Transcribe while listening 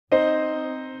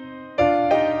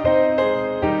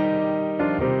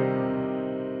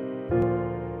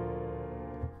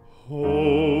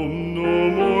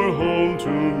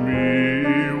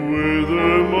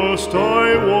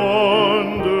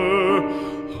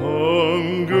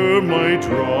my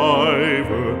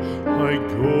driver, I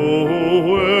go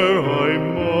where I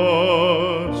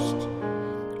must.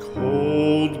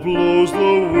 Cold blows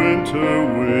the winter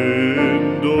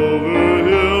wind over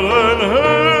hill and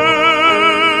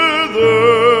heather.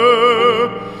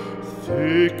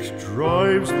 Thick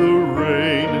drives the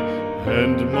rain,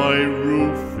 and my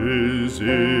roof is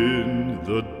in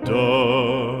the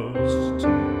dust.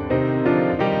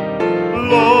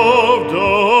 Loved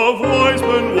of wise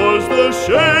men was the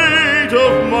shade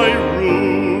of my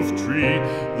roof tree.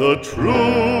 The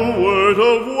true word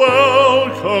of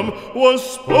welcome was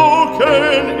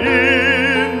spoken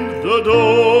in the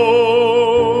door.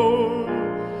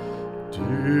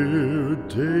 Dear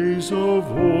days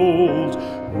of old,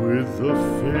 with the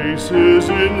faces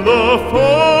in the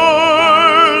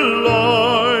firelight,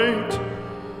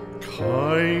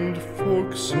 kind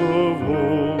folks of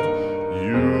old,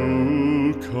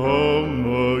 you come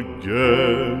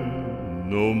again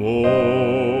no more.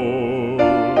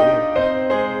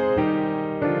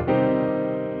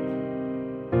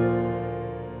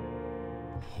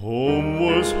 Home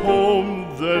was home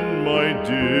then, my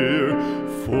dear,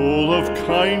 full of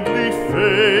kindly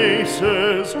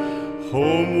faces.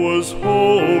 Home was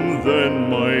home then,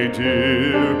 my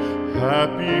dear,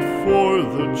 happy for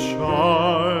the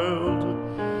child.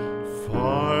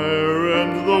 Fire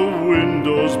and the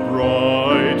windows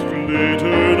bright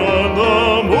glittered on the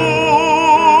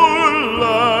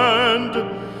moorland.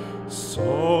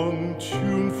 Song,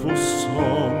 tuneful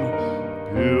song,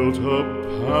 built a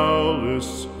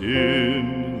palace in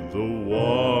the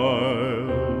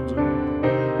wild.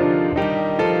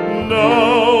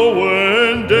 Now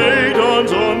when day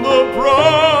dawns on the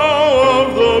brow of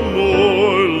the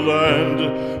moorland,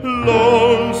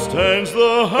 lone stands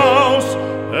the house,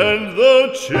 and the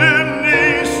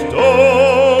chimney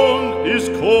stone is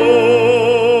cold.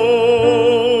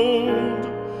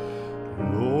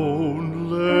 Lone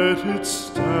let it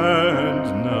stand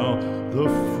now, the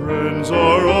friends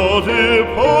are all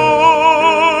departed.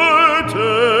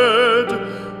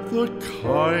 The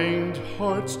kind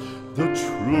hearts, the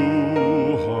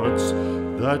true hearts,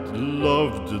 that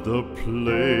loved the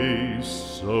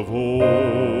place of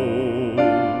old.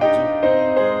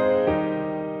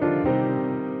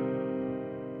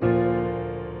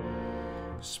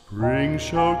 Spring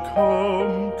shall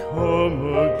come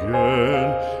again,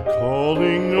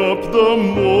 calling up the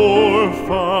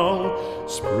moorfowl.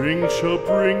 Spring shall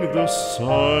bring the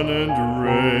sun and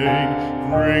rain,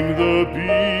 bring the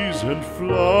bees and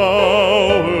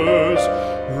flowers.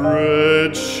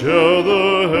 Red shall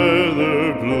the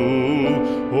heather bloom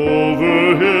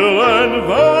over hill and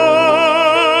valley.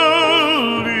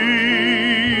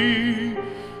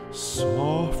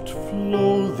 Soft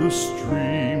flow the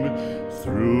stream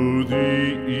through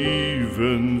the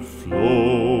even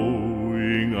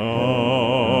flowing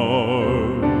hours.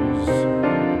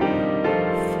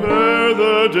 Fair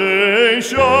the day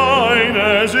shine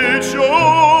as it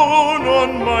shone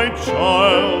on my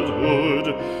childhood.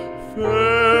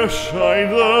 Fair shine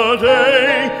the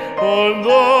day on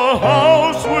the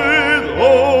house with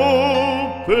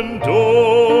open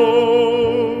door.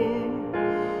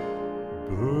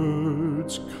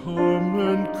 Birds come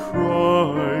and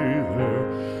cry there,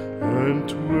 and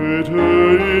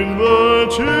twitter in the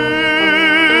chimney,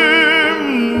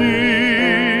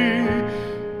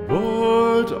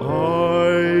 but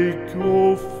I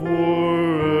go forever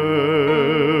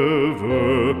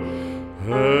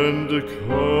and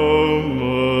come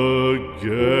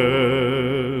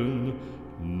again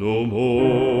no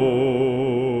more.